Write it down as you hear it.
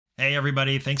Hey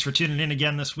everybody, thanks for tuning in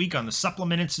again this week on the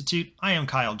Supplement Institute. I am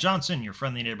Kyle Johnson, your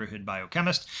friendly neighborhood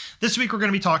biochemist. This week we're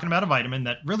going to be talking about a vitamin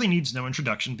that really needs no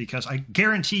introduction because I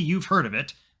guarantee you've heard of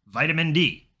it, vitamin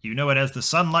D. You know it as the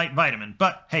sunlight vitamin.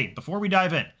 But hey, before we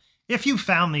dive in, if you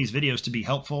found these videos to be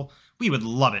helpful, we would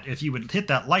love it if you would hit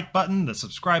that like button, the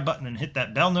subscribe button, and hit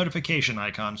that bell notification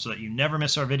icon so that you never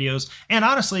miss our videos, and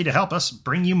honestly to help us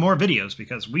bring you more videos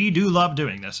because we do love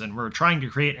doing this and we're trying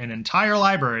to create an entire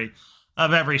library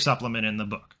of every supplement in the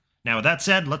book. Now with that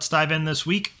said, let's dive in this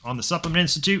week on the Supplement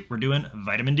Institute. We're doing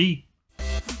vitamin D.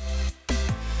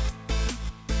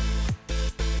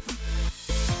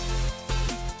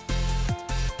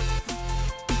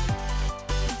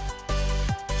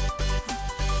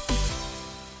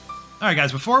 Alright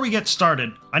guys, before we get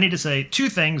started, I need to say two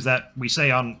things that we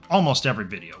say on almost every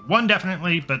video. One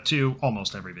definitely, but two,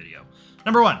 almost every video.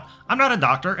 Number one, I'm not a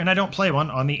doctor and I don't play one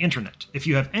on the internet. If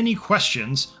you have any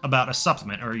questions about a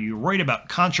supplement or you're worried about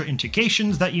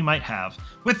contraindications that you might have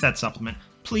with that supplement,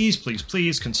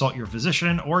 please consult your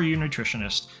physician or your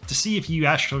nutritionist to see if you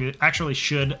actually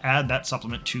should add that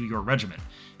supplement to your regimen.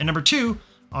 And number two,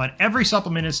 on every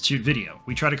Supplement Institute video,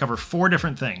 we try to cover 4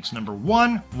 different things. Number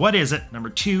 1, what is it? Number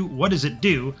 2, what does it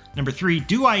do? Number 3,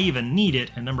 do I even need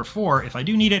it? And number 4, if I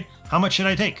do need it, how much should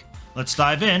I take? Let's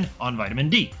dive in on vitamin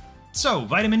D. So,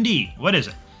 vitamin D, what is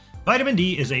it? Vitamin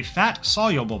D is a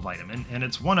fat-soluble vitamin, and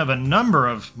it's one of a number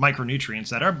of micronutrients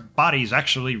that our bodies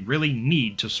actually really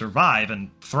need to survive and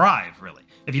thrive, really.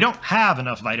 If you don't have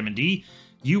enough vitamin D,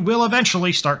 you will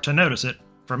eventually start to notice it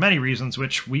for many reasons,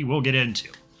 which we will get into.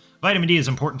 Vitamin D is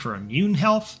important for immune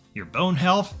health, your bone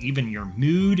health, even your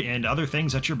mood, and other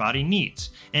things that your body needs.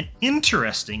 And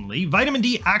interestingly, vitamin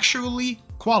D actually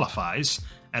qualifies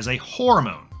as a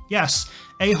hormone. Yes,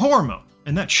 a hormone.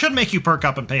 And that should make you perk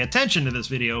up and pay attention to this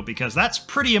video because that's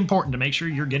pretty important to make sure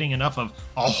you're getting enough of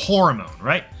a hormone,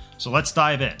 right? So let's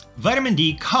dive in. Vitamin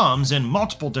D comes in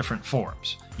multiple different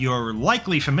forms. You're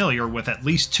likely familiar with at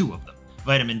least 2 of them.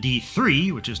 Vitamin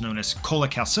D3, which is known as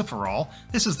cholecalciferol,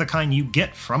 this is the kind you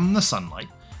get from the sunlight.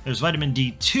 There's vitamin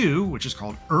D2, which is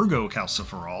called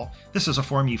ergocalciferol. This is a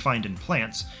form you find in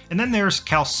plants. And then there's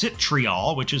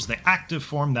calcitriol, which is the active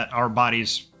form that our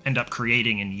bodies end up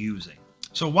creating and using.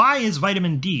 So why is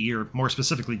vitamin D, or more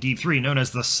specifically D3, known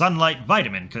as the sunlight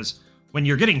vitamin? Because when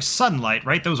you're getting sunlight,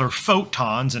 right, those are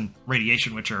photons and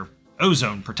radiation, which are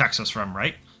ozone protects us from,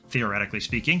 right? Theoretically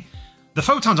speaking. The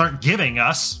photons aren't giving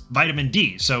us vitamin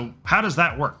D, so how does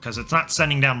that work? Because it's not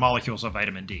sending down molecules of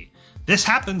vitamin D. This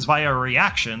happens via a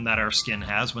reaction that our skin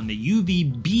has when the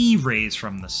UVB rays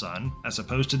from the sun, as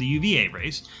opposed to the UVA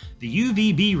rays, the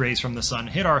UVB rays from the sun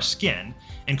hit our skin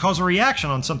and cause a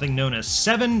reaction on something known as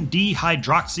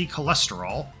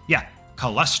 7-dehydroxycholesterol,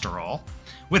 cholesterol,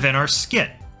 within our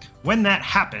skin. When that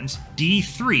happens,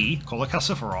 D3,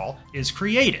 cholecalciferol, is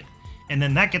created. And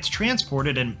then that gets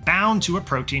transported and bound to a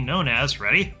protein known as,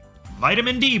 ready?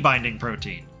 Vitamin D binding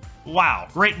protein. Wow,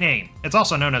 great name. It's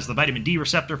also known as the vitamin D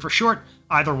receptor for short.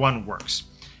 Either one works.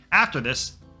 After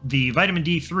this, the vitamin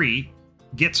D3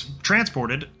 gets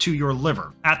transported to your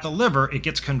liver. At the liver, it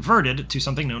gets converted to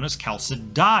something known as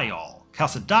calcidiol.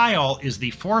 Calcidiol is the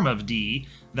form of D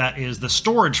that is the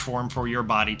storage form for your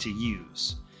body to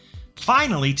use.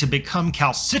 Finally, to become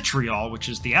calcitriol, which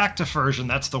is the active version,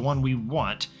 that's the one we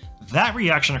want, that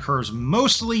reaction occurs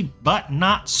mostly, but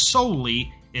not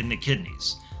solely, in the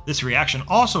kidneys. This reaction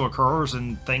also occurs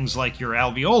in things like your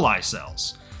alveoli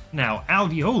cells. Now,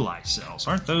 alveoli cells,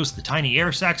 aren't those the tiny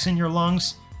air sacs in your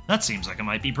lungs? That seems like it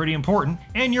might be pretty important,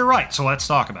 and you're right, so let's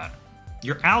talk about it.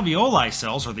 Your alveoli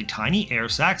cells are the tiny air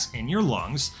sacs in your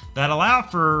lungs that allow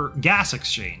for gas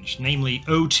exchange, namely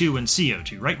O2 and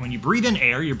CO2, right? When you breathe in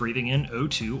air, you're breathing in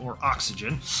O2 or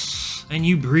oxygen, and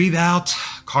you breathe out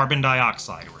carbon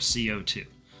dioxide or CO2.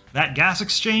 That gas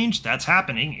exchange, that's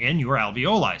happening in your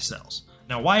alveoli cells.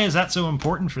 Now, why is that so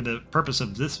important for the purpose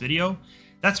of this video?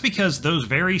 That's because those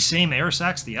very same air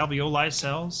sacs, the alveoli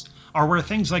cells, are where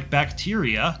things like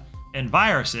bacteria and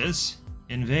viruses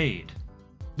invade.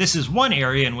 This is one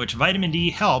area in which vitamin D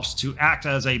helps to act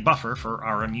as a buffer for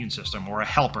our immune system, or a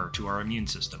helper to our immune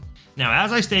system. Now,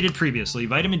 as I stated previously,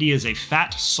 vitamin D is a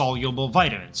fat-soluble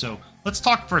vitamin, so let's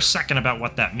talk for a second about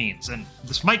what that means. And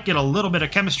this might get a little bit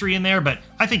of chemistry in there, but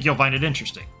I think you'll find it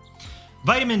interesting.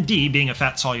 Vitamin D, being a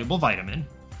fat-soluble vitamin,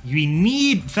 you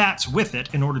need fats with it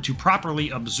in order to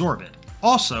properly absorb it.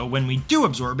 Also, when we do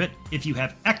absorb it, if you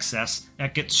have excess,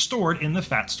 that gets stored in the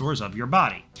fat stores of your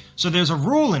body. So there's a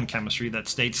rule in chemistry that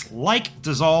states like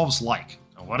dissolves like.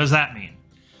 Now, what does that mean?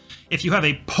 If you have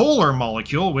a polar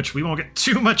molecule, which we won't get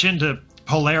too much into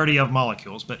polarity of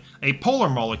molecules, but a polar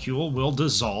molecule will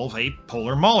dissolve a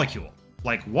polar molecule.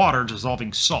 like water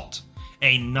dissolving salt.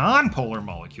 A nonpolar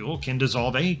molecule can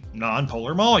dissolve a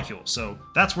nonpolar molecule, so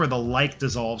that's where the like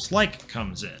dissolves like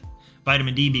comes in.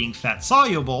 Vitamin D, being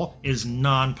fat-soluble, is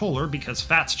nonpolar because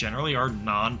fats generally are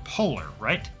nonpolar,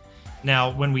 right?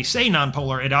 Now, when we say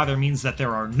nonpolar, it either means that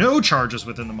there are no charges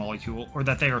within the molecule or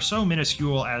that they are so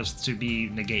minuscule as to be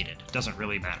negated. It doesn't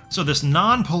really matter. So this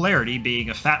nonpolarity, being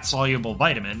a fat-soluble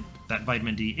vitamin, that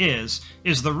vitamin D is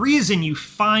the reason you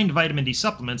find vitamin D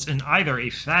supplements in either a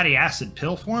fatty acid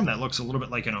pill form that looks a little bit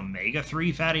like an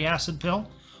omega-3 fatty acid pill,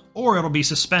 or it'll be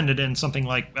suspended in something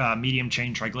like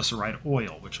medium-chain triglyceride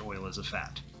oil, which oil is a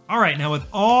fat. All right, now with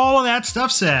all of that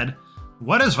stuff said,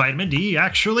 what does vitamin D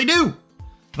actually do?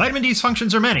 Vitamin D's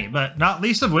functions are many, but not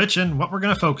least of which, and what we're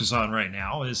going to focus on right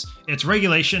now, is its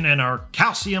regulation and our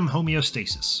calcium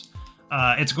homeostasis.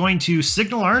 It's going to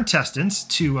signal our intestines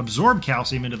to absorb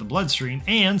calcium into the bloodstream,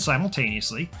 and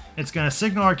simultaneously, it's going to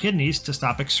signal our kidneys to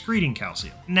stop excreting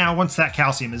calcium. Now, once that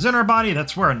calcium is in our body,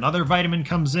 that's where another vitamin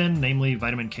comes in, namely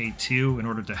vitamin K2, in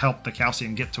order to help the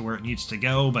calcium get to where it needs to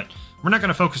go, but we're not going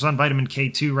to focus on vitamin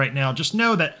K2 right now. Just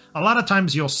know that a lot of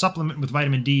times you'll supplement with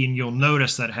vitamin D and you'll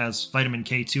notice that it has vitamin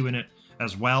K2 in it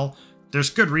as well. There's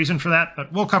good reason for that,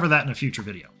 but we'll cover that in a future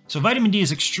video. So vitamin D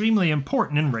is extremely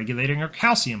important in regulating our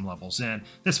calcium levels, and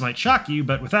this might shock you,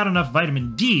 but without enough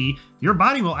vitamin D, your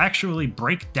body will actually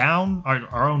break down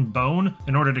our own bone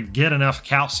in order to get enough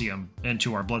calcium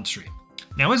into our bloodstream.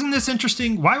 Now, isn't this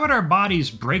interesting? Why would our bodies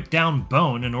break down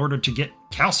bone in order to get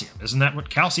calcium? Isn't that what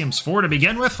calcium's for to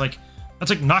begin with? That's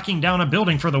like knocking down a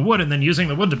building for the wood and then using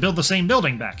the wood to build the same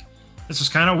building back. This is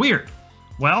kind of weird.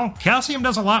 Well, calcium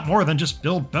does a lot more than just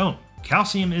build bone.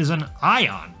 Calcium is an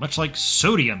ion, much like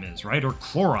sodium is, right? Or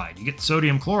chloride. You get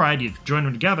sodium chloride, you join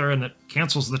them together, and it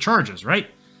cancels the charges, right?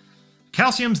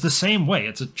 Calcium's the same way.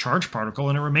 It's a charged particle,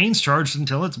 and it remains charged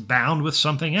until it's bound with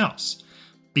something else.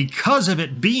 Because of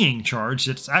it being charged,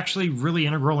 it's actually really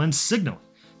integral in signaling.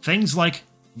 Things like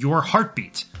your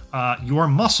heartbeat, your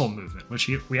muscle movement, which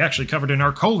we actually covered in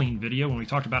our choline video when we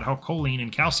talked about how choline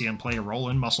and calcium play a role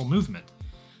in muscle movement.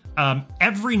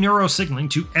 Every neurosignaling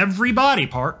to every body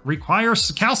part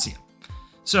requires calcium.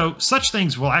 So such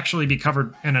things will actually be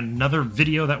covered in another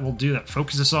video that we'll do that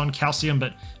focuses on calcium,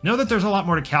 but know that there's a lot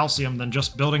more to calcium than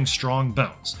just building strong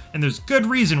bones. And there's good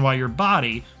reason why your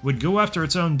body would go after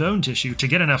its own bone tissue to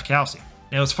get enough calcium.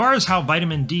 Now, as far as how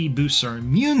vitamin D boosts our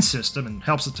immune system and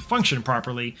helps it to function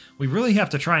properly, we really have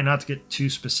to try not to get too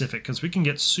specific, because we can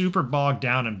get super bogged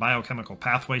down in biochemical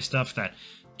pathway stuff that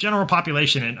general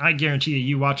population, and I guarantee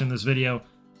you watching this video,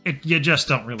 you just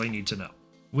don't really need to know.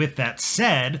 With that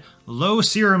said, low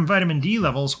serum vitamin D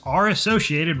levels are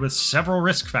associated with several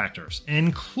risk factors,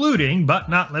 including, but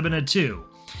not limited to,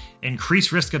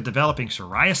 increased risk of developing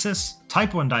psoriasis,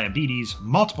 type 1 diabetes,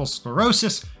 multiple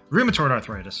sclerosis, rheumatoid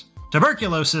arthritis,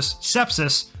 tuberculosis,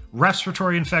 sepsis,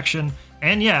 respiratory infection,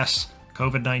 and yes,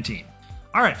 COVID-19.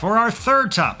 All right, for our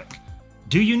third topic,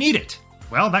 do you need it?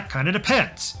 Well, that kind of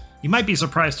depends. You might be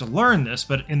surprised to learn this,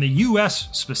 but in the US,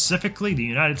 specifically the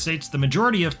United States, the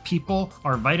majority of people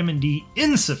are vitamin D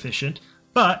insufficient,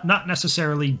 but not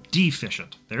necessarily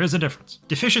deficient. There is a difference.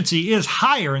 Deficiency is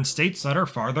higher in states that are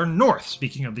farther north,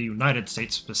 speaking of the United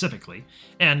States specifically,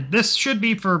 and this should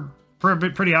be for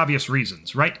pretty obvious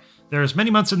reasons, right? There's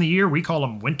many months in the year, we call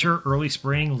them winter, early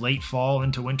spring, late fall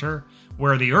into winter,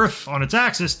 where the Earth on its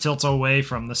axis tilts away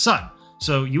from the sun.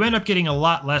 So you end up getting a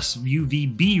lot less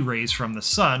UVB rays from the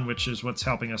sun, which is what's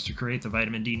helping us to create the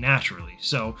vitamin D naturally.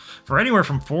 So for anywhere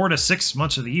from 4 to 6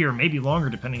 months of the year, maybe longer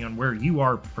depending on where you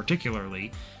are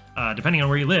particularly, depending on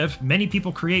where you live, many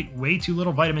people create way too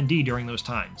little vitamin D during those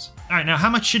times. All right, now how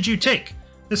much should you take?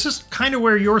 This is kind of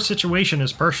where your situation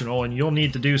is personal and you'll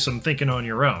need to do some thinking on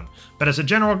your own. But as a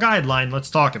general guideline,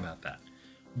 let's talk about that.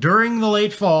 During the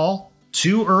late fall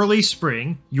to early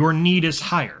spring, your need is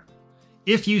higher.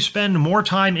 If you spend more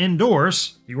time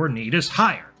indoors, your need is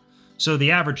higher. So the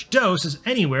average dose is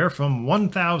anywhere from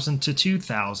 1,000 to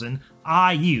 2,000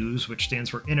 IUs, which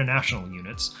stands for international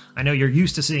units. I know you're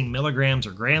used to seeing milligrams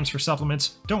or grams for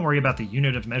supplements. Don't worry about the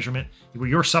unit of measurement.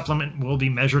 Your supplement will be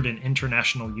measured in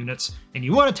international units, and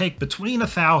you want to take between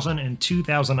 1,000 and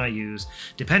 2,000 IUs,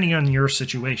 depending on your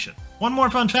situation. One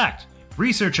more fun fact.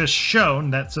 Research has shown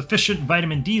that sufficient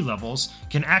vitamin D levels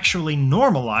can actually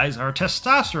normalize our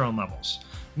testosterone levels.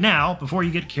 Now, before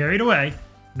you get carried away,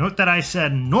 note that I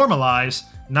said normalize,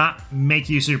 not make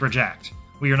you super jacked.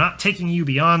 We are not taking you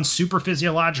beyond super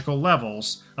physiological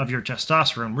levels of your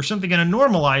testosterone. We're simply going to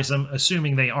normalize them,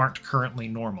 assuming they aren't currently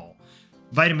normal.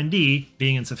 Vitamin D,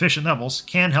 being in sufficient levels,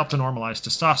 can help to normalize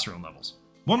testosterone levels.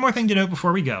 One more thing to note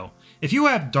before we go. If you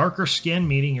have darker skin,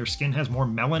 meaning your skin has more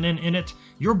melanin in it,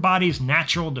 your body's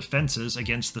natural defenses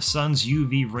against the sun's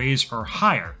UV rays are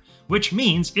higher, which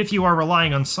means if you are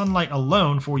relying on sunlight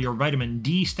alone for your vitamin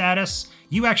D status,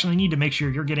 you actually need to make sure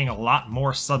you're getting a lot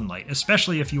more sunlight,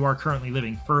 especially if you are currently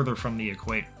living further from the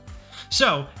equator.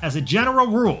 So, as a general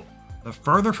rule, the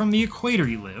further from the equator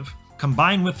you live,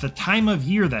 combined with the time of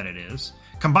year that it is,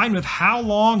 combined with how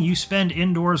long you spend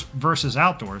indoors versus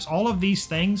outdoors, all of these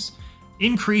things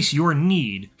increase your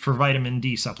need for vitamin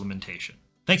D supplementation.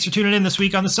 Thanks for tuning in this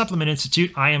week on the Supplement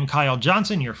Institute. I am Kyle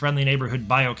Johnson, your friendly neighborhood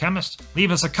biochemist.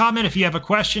 Leave us a comment if you have a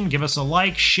question, give us a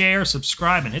like, share,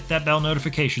 subscribe, and hit that bell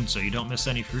notification so you don't miss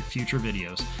any future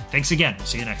videos. Thanks again. We'll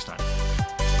see you next time.